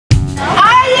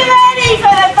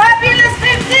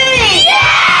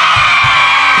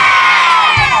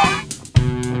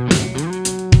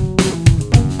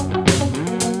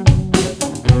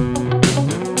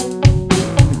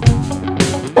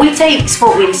take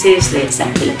sport really seriously at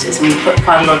St Peter's, and we put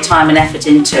quite a lot of time and effort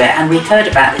into it, and we heard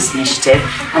about this initiative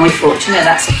and we thought, you know,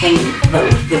 that's a thing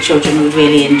that the children would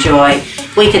really enjoy.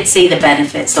 We could see the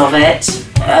benefits of it,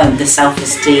 the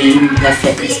self-esteem, the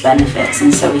fitness benefits,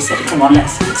 and so we said, come on,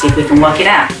 let's see if we can work it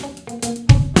out.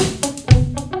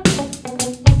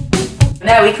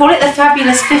 No, we call it the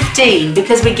Fabulous 15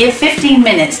 because we give 15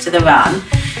 minutes to the run.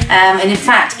 And in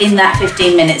fact, in that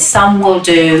 15 minutes, some will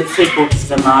do 3/4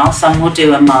 of a mile, some will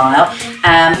do a mile,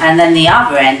 and then the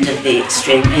other end of the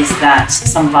extreme is that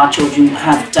some of our children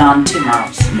have done 2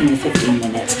 miles in the 15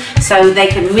 minutes. So they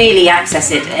can really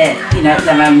access it at, you know, at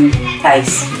their own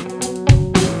pace.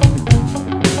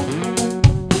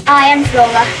 Hi, I'm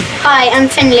Flora. Hi, I'm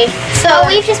Finley. So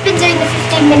we've just been doing the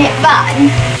 15-minute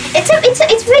run.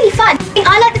 It's really fun.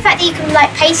 I like the fact that you can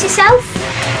like pace yourself.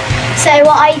 So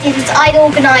what I did was I'd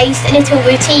organised a little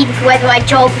routine for whether I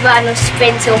jog, run or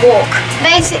sprint or walk.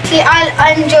 Basically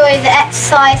I enjoy the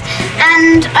exercise,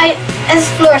 and as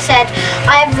Flora said,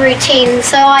 I have a routine,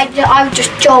 so I would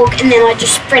just jog and then I'd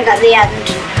just sprint at the end.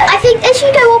 I think as you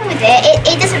go on with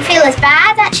it doesn't feel as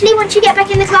bad actually once you get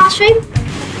back in the classroom.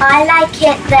 I like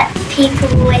it that people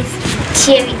always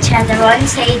cheer each other on,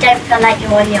 so you don't feel like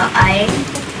you're on your own.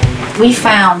 We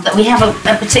found that we have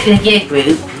a particular year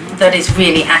group that is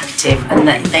really active and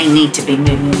that they need to be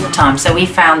moving all the time. So we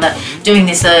found that doing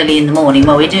this early in the morning,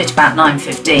 well, we do it about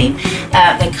 9:15,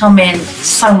 they come in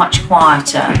so much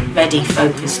quieter, ready,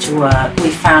 focused to work.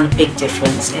 We found a big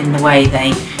difference in the way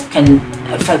they can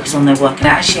focus on their work. And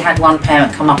I actually had one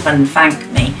parent come up and thank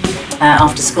me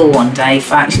after school one day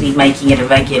for actually making it a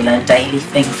regular daily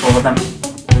thing for them.